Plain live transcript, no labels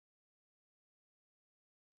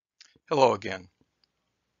Hello again.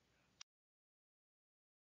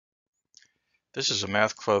 This is a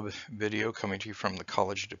Math Club video coming to you from the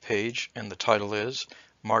College of DuPage, and the title is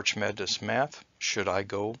March Madness Math, Should I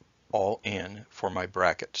Go All In for My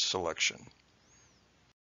Bracket Selection?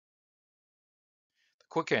 The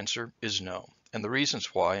quick answer is no, and the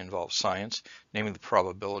reasons why involve science, namely the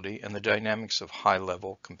probability and the dynamics of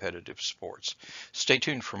high-level competitive sports. Stay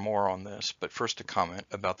tuned for more on this, but first a comment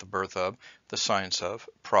about the birth of, the science of,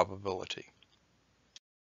 probability.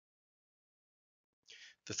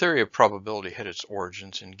 The theory of probability had its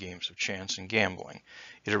origins in games of chance and gambling.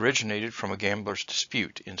 It originated from a gambler's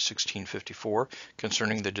dispute in 1654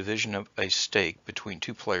 concerning the division of a stake between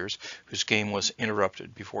two players whose game was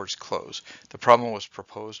interrupted before its close. The problem was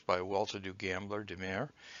proposed by a well-to-do gambler, De Mere,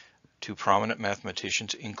 to prominent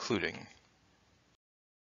mathematicians, including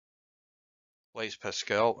Blaise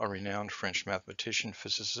Pascal, a renowned French mathematician,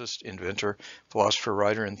 physicist, inventor, philosopher,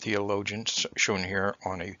 writer, and theologian, shown here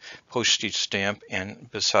on a postage stamp and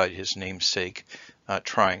beside his namesake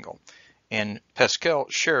triangle. And Pascal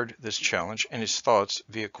shared this challenge and his thoughts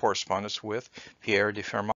via correspondence with Pierre de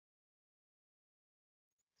Fermat,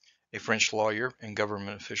 a French lawyer and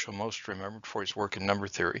government official most remembered for his work in number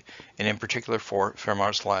theory, and in particular for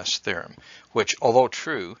Fermat's last theorem, which, although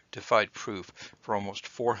true, defied proof for almost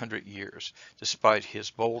 400 years, despite his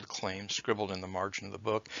bold claim scribbled in the margin of the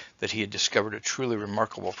book that he had discovered a truly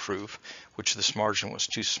remarkable proof, which this margin was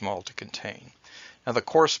too small to contain. Now, the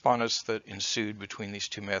correspondence that ensued between these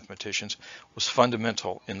two mathematicians was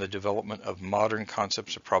fundamental in the development of modern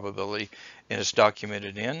concepts of probability and is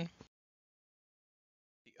documented in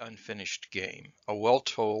The Unfinished Game, a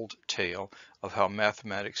well-told tale of how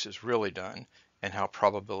mathematics is really done and how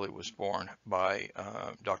probability was born by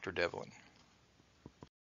Dr. Devlin.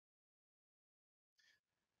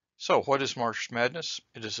 So what is March Madness?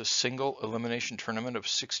 It is a single elimination tournament of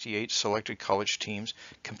 68 selected college teams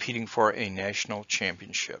competing for a national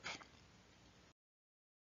championship.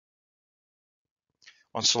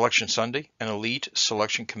 On Selection Sunday, an elite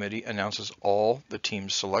selection committee announces all the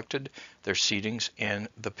teams selected, their seedings, and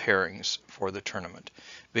the pairings for the tournament.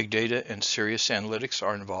 Big data and serious analytics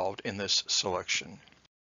are involved in this selection.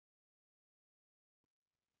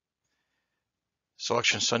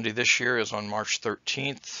 Selection Sunday this year is on March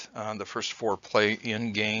 13th. The first four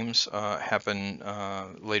play-in games happen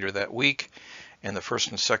later that week, and the first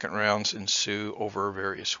and second rounds ensue over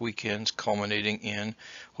various weekends, culminating in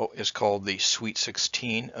what is called the Sweet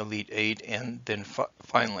 16, Elite 8, and then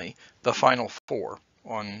finally the Final Four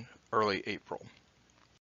on early April.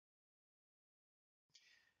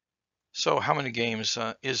 So how many games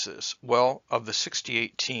is this? Well, of the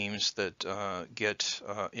 68 teams that get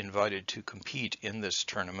invited to compete in this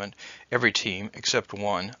tournament, every team except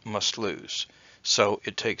one must lose. So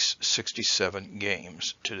it takes 67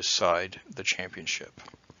 games to decide the championship.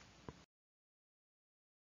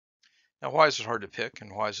 Now, why is it hard to pick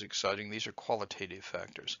and why is it exciting? These are qualitative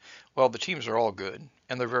factors. Well, the teams are all good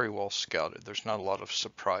and they're very well scouted. There's not a lot of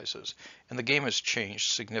surprises. And the game has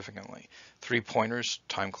changed significantly. Three-pointers,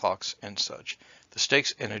 time clocks, and such. The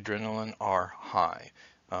stakes and adrenaline are high.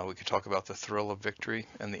 We could talk about the thrill of victory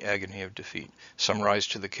and the agony of defeat. Some rise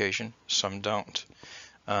to the occasion, some don't.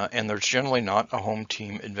 And there's generally not a home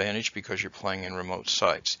team advantage because you're playing in remote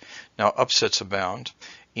sites. Now, upsets abound.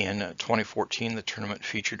 In 2014, the tournament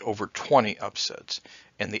featured over 20 upsets,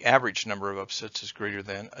 and the average number of upsets is greater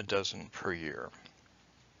than a dozen per year.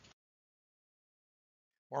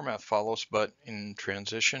 More math follows, but in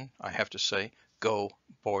transition, I have to say, go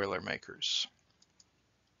Boilermakers.